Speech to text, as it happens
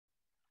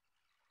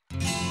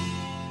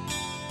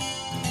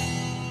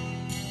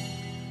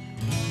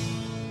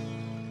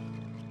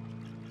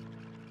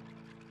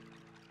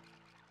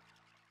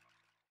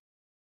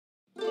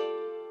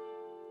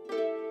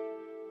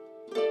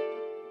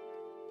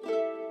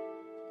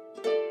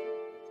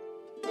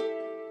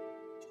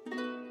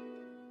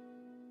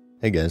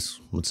Hey guys,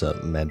 what's up?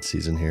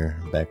 MadSeason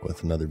here, back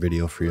with another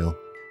video for you.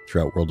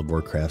 Throughout World of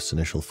Warcraft's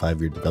initial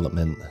 5-year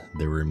development,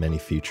 there were many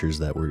features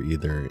that were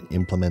either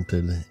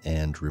implemented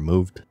and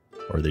removed,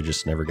 or they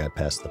just never got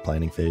past the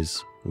planning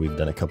phase. We've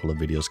done a couple of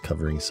videos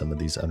covering some of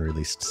these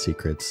unreleased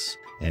secrets,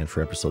 and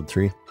for episode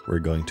 3, we're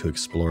going to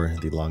explore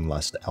the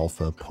long-lost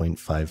Alpha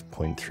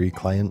 0.5.3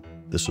 client.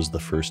 This was the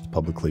first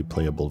publicly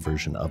playable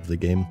version of the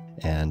game,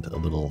 and a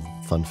little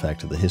fun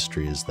fact of the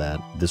history is that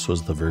this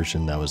was the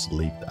version that was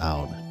leaked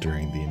out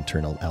during the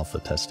internal alpha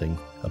testing.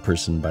 A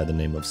person by the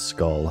name of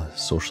Skull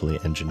socially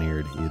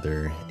engineered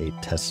either a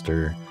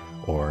tester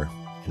or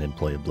an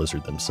employee of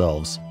Blizzard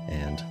themselves,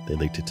 and they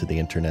leaked it to the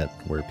internet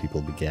where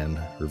people began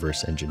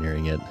reverse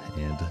engineering it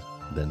and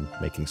then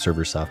making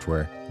server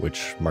software,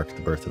 which marked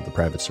the birth of the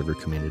private server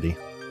community.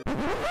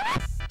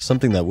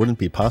 Something that wouldn't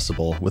be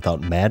possible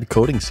without mad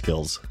coding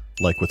skills,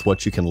 like with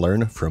what you can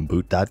learn from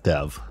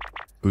boot.dev.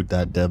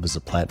 Boot.dev is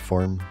a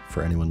platform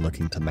for anyone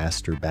looking to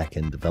master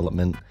backend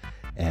development,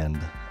 and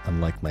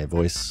unlike my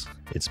voice,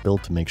 it's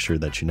built to make sure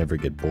that you never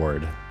get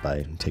bored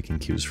by taking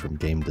cues from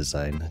game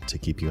design to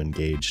keep you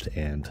engaged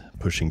and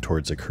pushing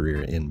towards a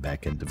career in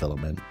backend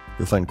development.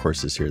 You'll find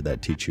courses here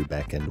that teach you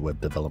backend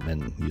web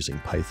development using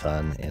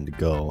Python and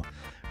Go,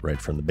 right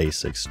from the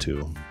basics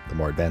to the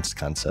more advanced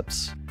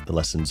concepts. The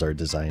lessons are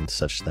designed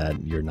such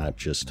that you're not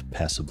just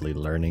passively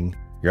learning,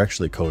 you're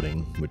actually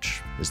coding,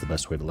 which is the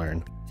best way to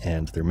learn.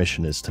 And their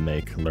mission is to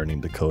make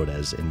learning to code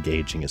as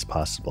engaging as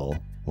possible.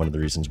 One of the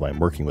reasons why I'm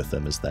working with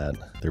them is that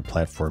their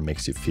platform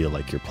makes you feel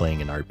like you're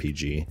playing an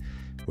RPG,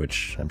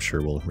 which I'm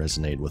sure will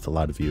resonate with a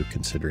lot of you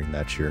considering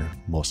that you're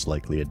most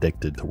likely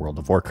addicted to World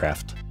of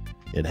Warcraft.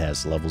 It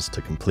has levels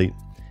to complete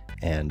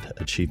and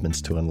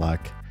achievements to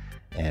unlock,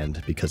 and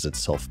because it's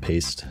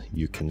self-paced,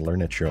 you can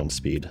learn at your own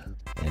speed.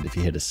 And if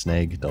you hit a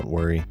snag, don't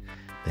worry,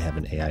 they have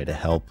an AI to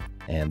help,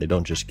 and they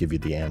don't just give you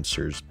the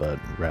answers, but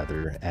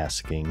rather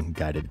asking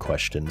guided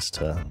questions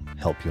to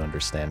help you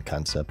understand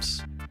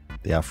concepts.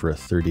 They offer a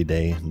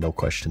 30-day no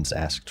questions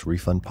asked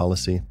refund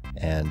policy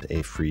and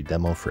a free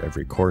demo for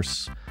every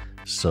course,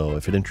 so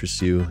if it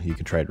interests you, you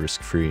can try it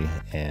risk-free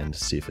and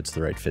see if it's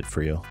the right fit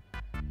for you.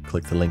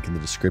 Click the link in the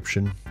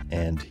description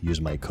and use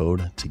my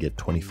code to get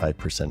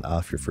 25%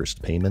 off your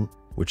first payment,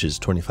 which is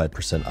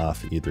 25%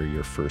 off either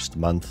your first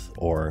month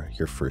or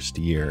your first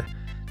year,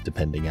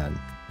 depending on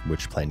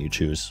which plan you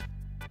choose.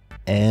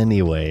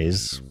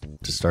 Anyways,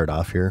 to start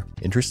off here,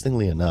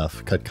 interestingly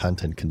enough, cut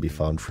content can be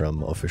found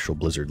from official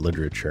Blizzard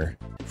literature.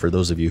 For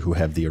those of you who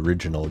have the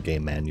original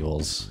game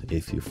manuals,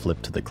 if you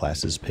flip to the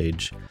classes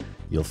page,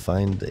 you'll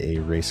find a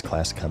race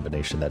class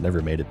combination that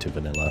never made it to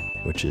vanilla,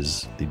 which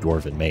is the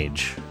Dwarven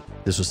Mage.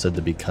 This was said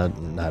to be cut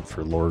not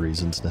for lore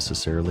reasons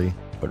necessarily,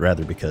 but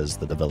rather because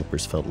the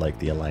developers felt like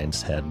the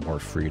Alliance had more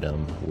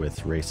freedom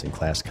with race and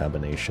class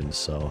combinations,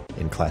 so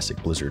in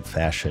classic Blizzard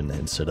fashion,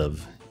 instead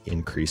of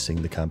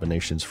increasing the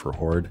combinations for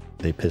Horde,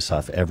 they piss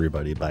off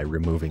everybody by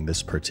removing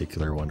this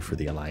particular one for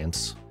the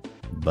Alliance.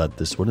 But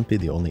this wouldn't be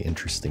the only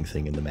interesting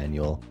thing in the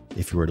manual.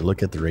 If you were to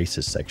look at the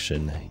races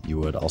section, you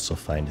would also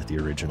find the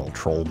original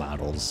troll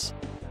models.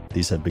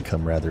 These have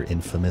become rather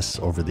infamous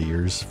over the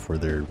years for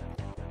their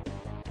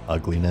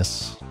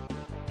ugliness,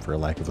 for a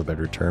lack of a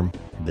better term.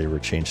 They were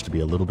changed to be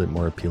a little bit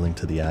more appealing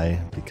to the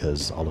eye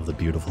because all of the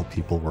beautiful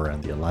people were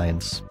on the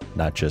Alliance,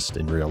 not just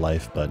in real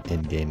life but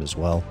in-game as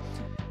well.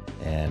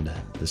 And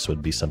this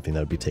would be something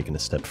that would be taken a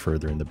step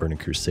further in the Burning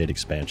Crusade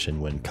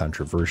expansion when,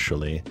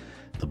 controversially,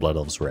 the Blood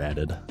Elves were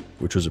added,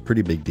 which was a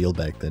pretty big deal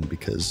back then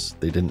because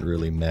they didn't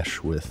really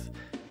mesh with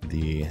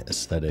the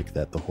aesthetic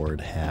that the Horde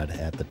had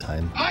at the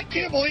time. I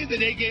can't believe that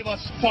they gave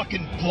us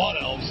fucking Blood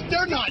Elves.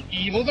 They're not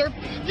evil.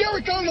 You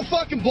ever go to the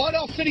fucking Blood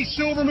Elf City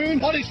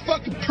Silvermoon? All these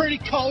fucking pretty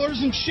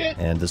colors and shit.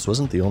 And this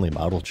wasn't the only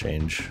model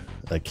change.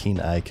 A keen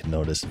eye can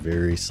notice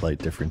very slight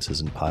differences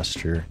in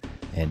posture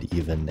and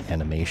even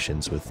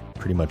animations with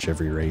pretty much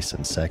every race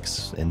and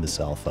sex in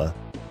this alpha.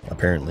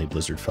 Apparently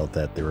Blizzard felt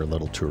that they were a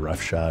little too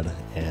roughshod,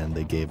 and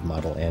they gave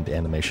model and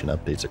animation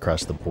updates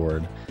across the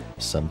board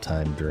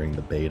sometime during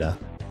the beta.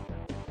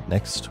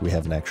 Next, we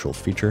have an actual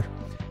feature,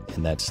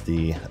 and that's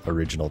the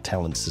original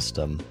talent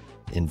system.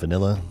 In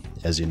vanilla,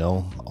 as you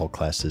know, all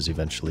classes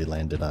eventually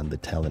landed on the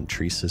talent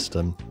tree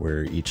system,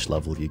 where each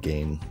level you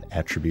gain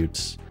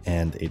attributes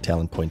and a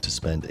talent point to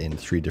spend in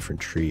 3 different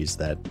trees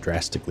that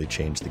drastically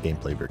change the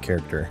gameplay of your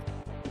character.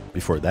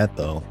 Before that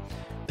though,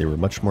 they were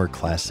much more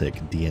classic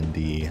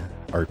D&D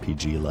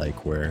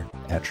RPG-like, where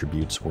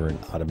attributes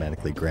weren't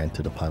automatically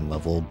granted upon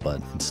level,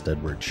 but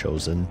instead were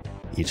chosen.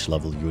 Each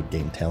level you would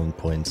gain talent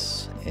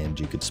points, and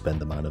you could spend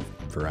them on a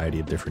variety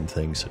of different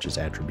things such as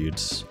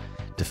attributes,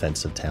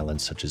 defensive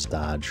talents such as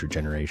dodge,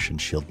 regeneration,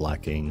 shield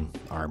blocking,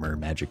 armor,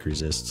 magic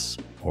resists,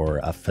 or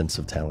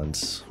offensive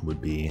talents would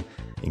be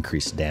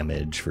increased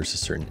damage versus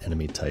certain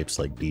enemy types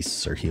like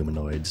beasts or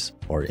humanoids,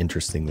 or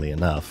interestingly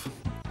enough,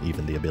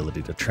 even the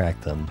ability to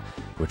track them,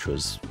 which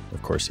was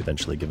of course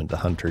eventually given to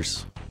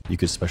hunters. You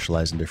could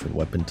specialize in different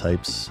weapon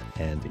types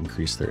and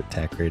increase their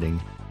attack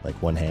rating, like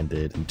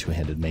one-handed and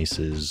two-handed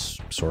maces,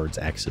 swords,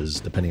 axes,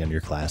 depending on your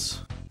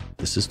class.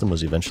 The system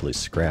was eventually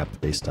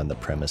scrapped based on the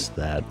premise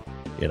that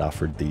it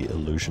offered the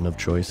illusion of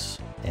choice,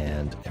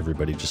 and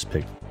everybody just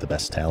picked the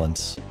best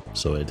talents,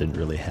 so it didn't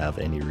really have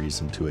any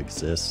reason to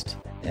exist.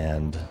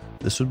 And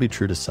this would be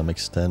true to some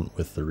extent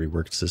with the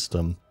reworked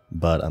system,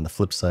 but on the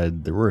flip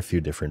side, there were a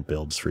few different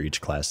builds for each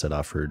class that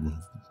offered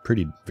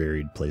pretty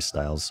varied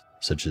playstyles,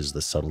 such as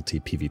the subtlety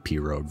PvP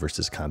rogue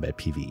versus combat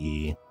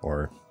PvE,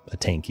 or a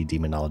tanky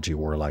demonology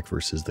warlock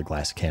versus the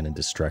glass cannon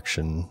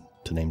destruction,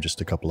 to name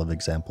just a couple of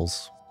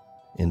examples.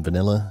 In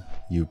vanilla,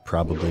 you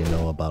probably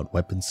know about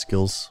weapon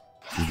skills.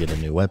 You get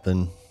a new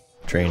weapon,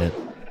 train it,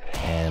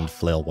 and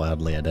flail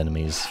wildly at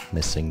enemies,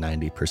 missing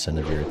 90%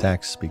 of your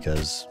attacks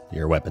because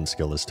your weapon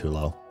skill is too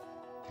low.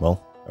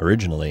 Well,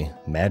 originally,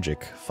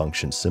 magic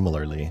functioned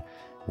similarly,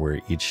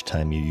 where each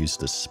time you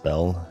used a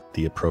spell,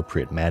 the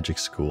appropriate magic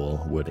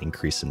school would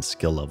increase in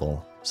skill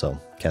level. So,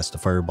 cast a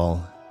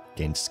fireball,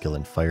 gain skill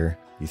in fire,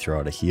 you throw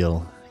out a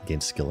heal,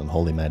 gain skill in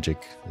holy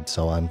magic, and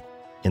so on.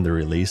 In the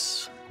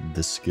release,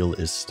 the skill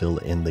is still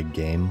in the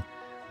game,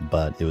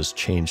 but it was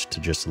changed to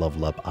just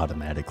level up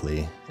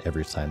automatically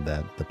every time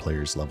that the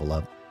players level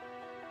up.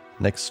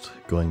 Next,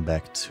 going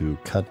back to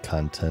cut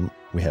content,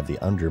 we have the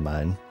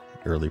Undermine.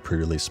 Early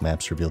pre-release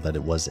maps reveal that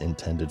it was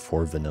intended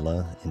for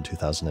vanilla in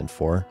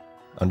 2004.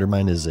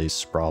 Undermine is a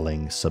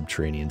sprawling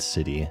subterranean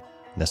city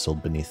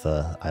nestled beneath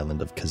the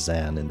island of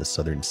Kazan in the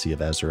southern Sea of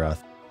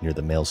Azeroth near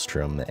the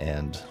Maelstrom,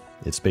 and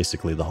it's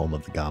basically the home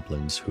of the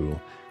goblins who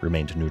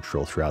remained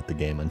neutral throughout the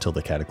game until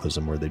the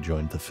Cataclysm, where they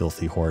joined the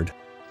Filthy Horde.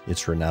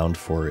 It's renowned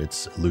for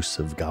its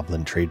elusive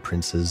goblin trade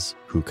princes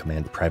who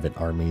command private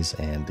armies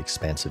and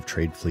expansive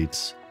trade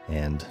fleets,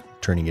 and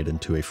turning it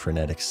into a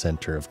frenetic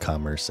center of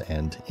commerce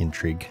and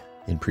intrigue.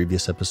 In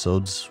previous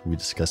episodes, we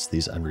discussed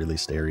these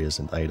unreleased areas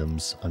and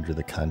items under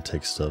the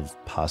context of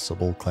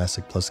possible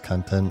Classic Plus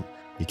content.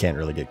 You can't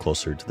really get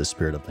closer to the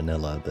spirit of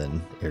vanilla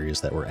than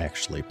areas that were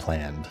actually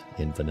planned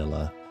in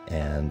vanilla.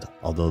 And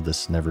although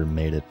this never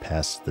made it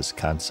past this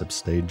concept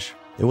stage,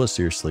 it was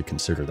seriously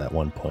considered at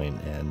one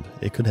point, and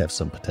it could have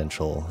some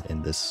potential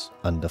in this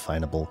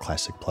undefinable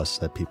Classic Plus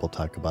that people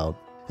talk about.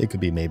 It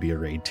could be maybe a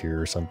raid tier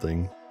or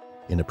something.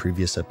 In a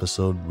previous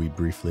episode, we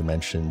briefly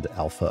mentioned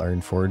Alpha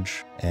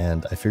Ironforge,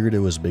 and I figured it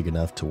was big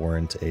enough to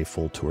warrant a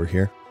full tour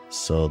here.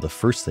 So the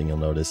first thing you'll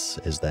notice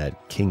is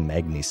that King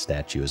Magni's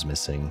statue is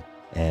missing,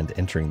 and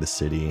entering the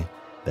city,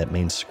 that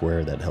main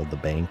square that held the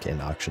bank and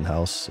auction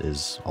house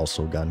is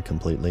also gone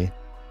completely.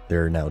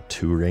 There are now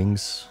 2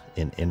 rings,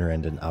 an inner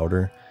and an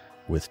outer,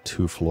 with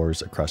 2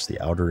 floors across the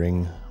outer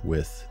ring,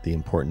 with the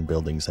important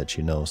buildings that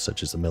you know,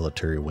 such as the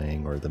military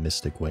wing or the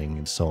mystic wing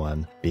and so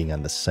on, being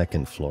on the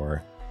 2nd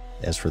floor.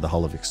 As for the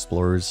Hall of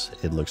Explorers,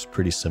 it looks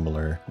pretty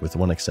similar, with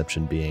one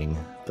exception being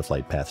the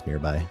flight path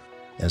nearby.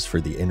 As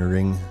for the inner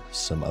ring,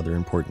 some other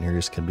important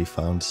areas can be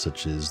found,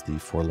 such as the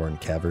Forlorn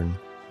Cavern,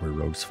 where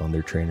rogues found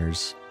their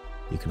trainers.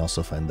 You can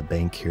also find the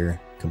bank here,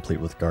 complete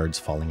with guards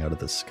falling out of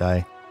the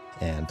sky,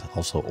 and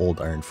also Old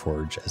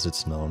Ironforge, as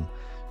it's known,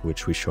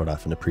 which we showed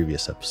off in a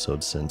previous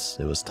episode since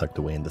it was tucked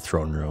away in the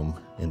throne room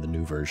in the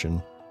new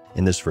version.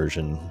 In this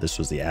version, this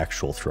was the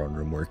actual throne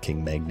room where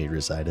King Magni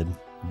resided,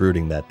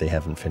 brooding that they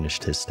haven't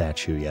finished his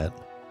statue yet.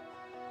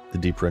 The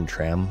Deep Run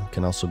tram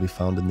can also be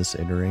found in this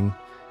inner ring.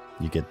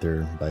 You get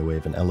there by way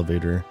of an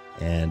elevator,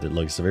 and it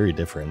looks very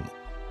different.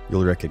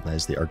 You'll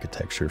recognize the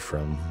architecture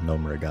from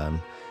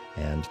Nomragon,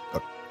 and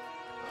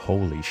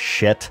holy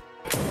shit!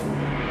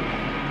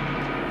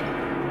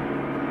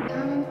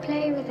 Come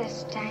play with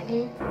us,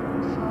 Daddy,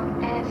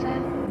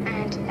 forever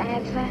and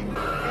ever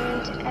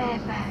and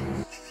ever.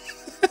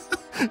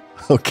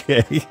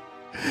 Okay,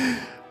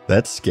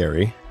 that's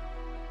scary.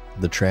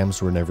 The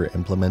trams were never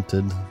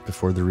implemented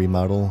before the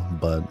remodel,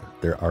 but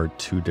there are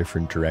 2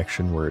 different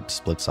directions where it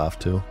splits off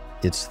to.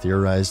 It's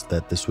theorized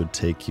that this would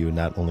take you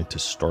not only to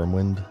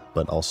Stormwind,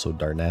 but also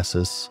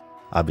Darnassus.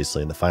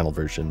 Obviously, in the final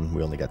version,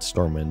 we only got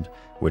Stormwind,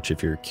 which,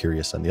 if you're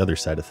curious on the other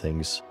side of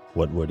things,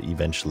 what would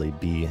eventually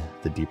be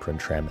the Deep Run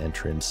tram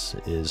entrance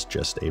is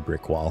just a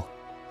brick wall.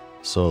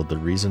 So the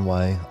reason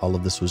why all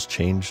of this was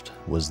changed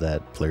was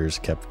that players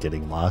kept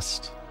getting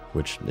lost,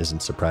 which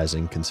isn't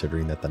surprising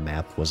considering that the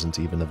map wasn't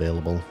even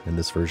available in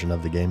this version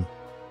of the game.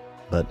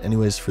 But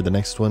anyways, for the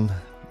next one,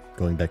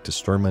 going back to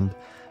Stormwind,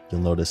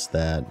 you'll notice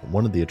that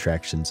one of the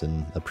attractions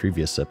in a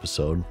previous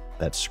episode,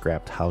 that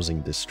scrapped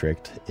housing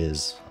district,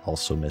 is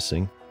also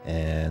missing.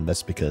 And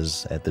that's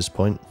because at this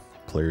point,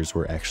 players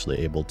were actually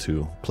able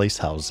to place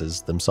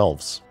houses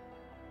themselves.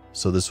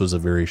 So this was a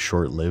very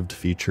short-lived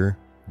feature,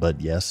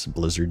 but yes,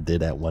 Blizzard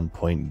did at one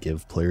point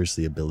give players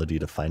the ability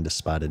to find a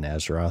spot in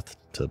Azeroth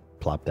to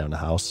plop down a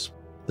house.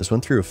 This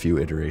went through a few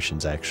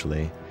iterations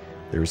actually.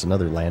 There was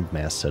another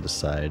landmass set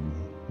aside,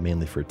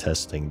 mainly for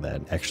testing,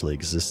 that actually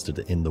existed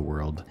in the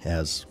world,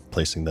 as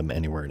placing them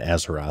anywhere in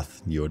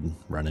Azeroth, you would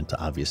run into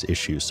obvious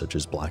issues such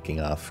as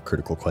blocking off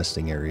critical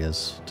questing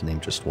areas, to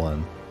name just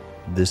one.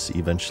 This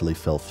eventually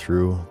fell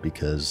through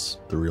because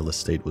the real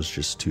estate was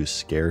just too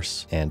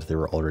scarce, and they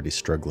were already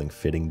struggling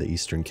fitting the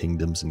Eastern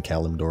Kingdoms and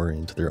Kalimdor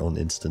into their own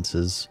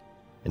instances.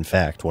 In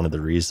fact, one of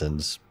the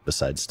reasons,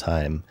 besides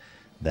time,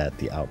 that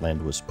the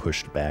Outland was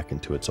pushed back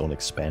into its own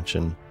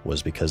expansion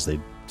was because they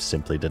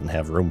simply didn't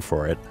have room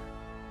for it.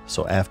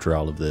 So after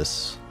all of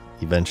this,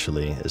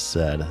 eventually, as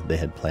said, they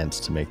had plans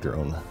to make their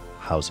own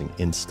housing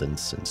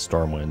instance in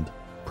Stormwind,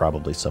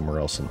 probably somewhere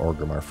else in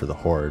Orgrimmar for the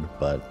Horde,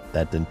 but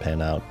that didn't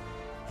pan out,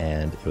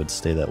 and it would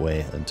stay that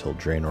way until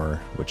Draenor,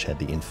 which had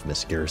the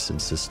infamous garrison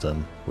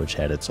system, which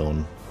had its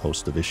own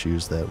host of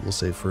issues that we'll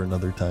save for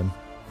another time.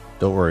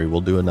 Don't worry,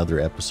 we'll do another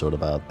episode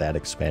about that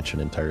expansion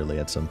entirely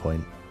at some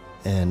point.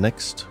 And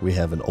next, we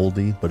have an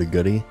oldie but a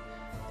goodie,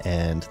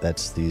 and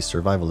that's the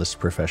survivalist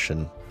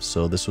profession.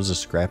 So this was a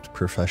scrapped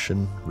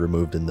profession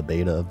removed in the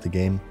beta of the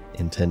game,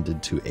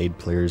 intended to aid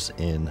players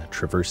in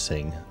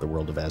traversing the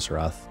world of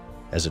Azeroth.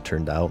 As it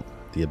turned out,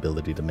 the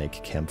ability to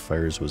make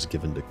campfires was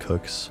given to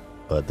cooks,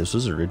 but this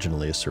was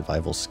originally a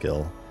survival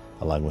skill,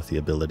 along with the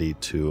ability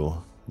to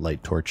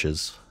light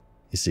torches.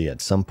 You see,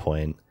 at some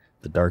point,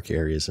 the dark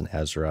areas in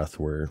Azeroth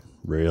were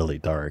really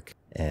dark,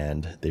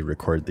 and they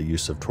required the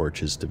use of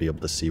torches to be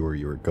able to see where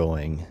you were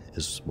going,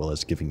 as well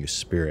as giving you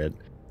spirit.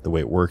 The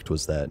way it worked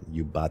was that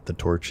you bought the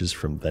torches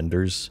from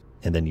vendors,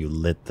 and then you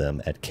lit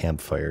them at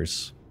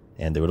campfires,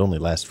 and they would only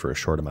last for a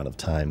short amount of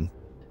time.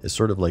 It's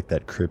sort of like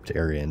that crypt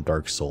area in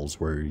Dark Souls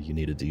where you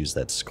needed to use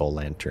that skull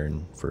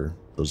lantern, for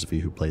those of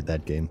you who played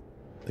that game.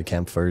 The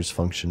campfires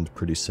functioned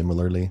pretty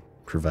similarly,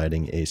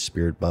 providing a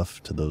spirit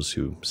buff to those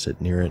who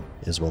sit near it,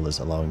 as well as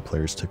allowing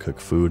players to cook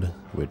food,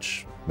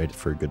 which made it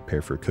for a good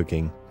pair for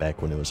cooking back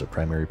when it was a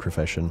primary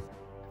profession.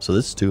 So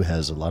this too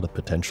has a lot of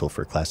potential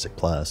for Classic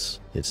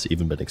Plus. It's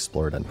even been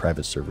explored on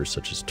private servers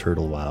such as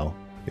Turtle WoW.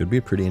 It would be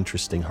a pretty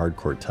interesting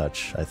hardcore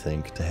touch, I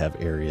think, to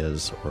have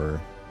areas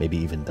or maybe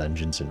even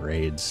dungeons and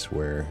raids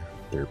where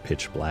they're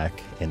pitch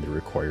black and they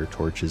require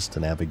torches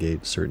to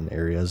navigate certain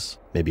areas.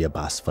 Maybe a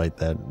boss fight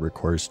that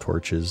requires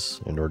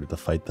torches in order to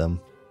fight them.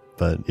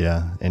 But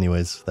yeah,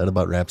 anyways, that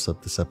about wraps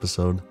up this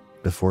episode.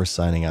 Before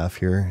signing off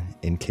here,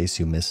 in case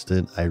you missed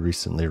it, I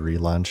recently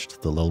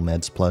relaunched the Lil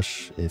Meds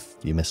plush. If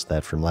you missed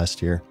that from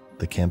last year,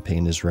 the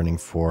campaign is running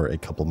for a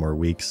couple more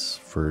weeks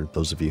for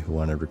those of you who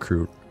want to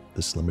recruit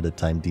this limited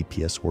time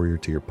DPS warrior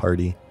to your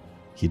party.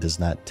 He does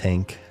not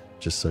tank,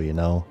 just so you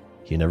know.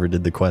 He never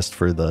did the quest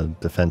for the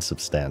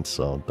defensive stance,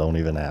 so don't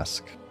even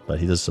ask. But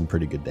he does some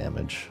pretty good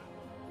damage.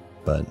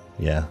 But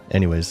yeah,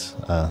 anyways,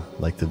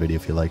 like the video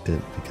if you liked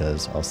it,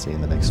 because I'll see you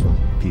in the next one.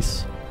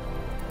 Peace.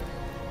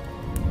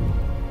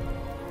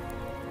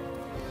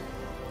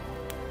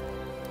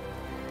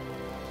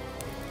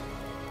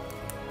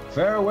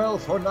 Farewell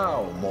for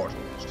now,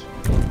 mortals.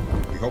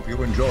 We hope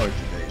you enjoyed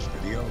today's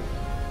video.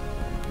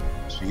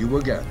 See you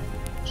again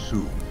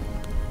soon.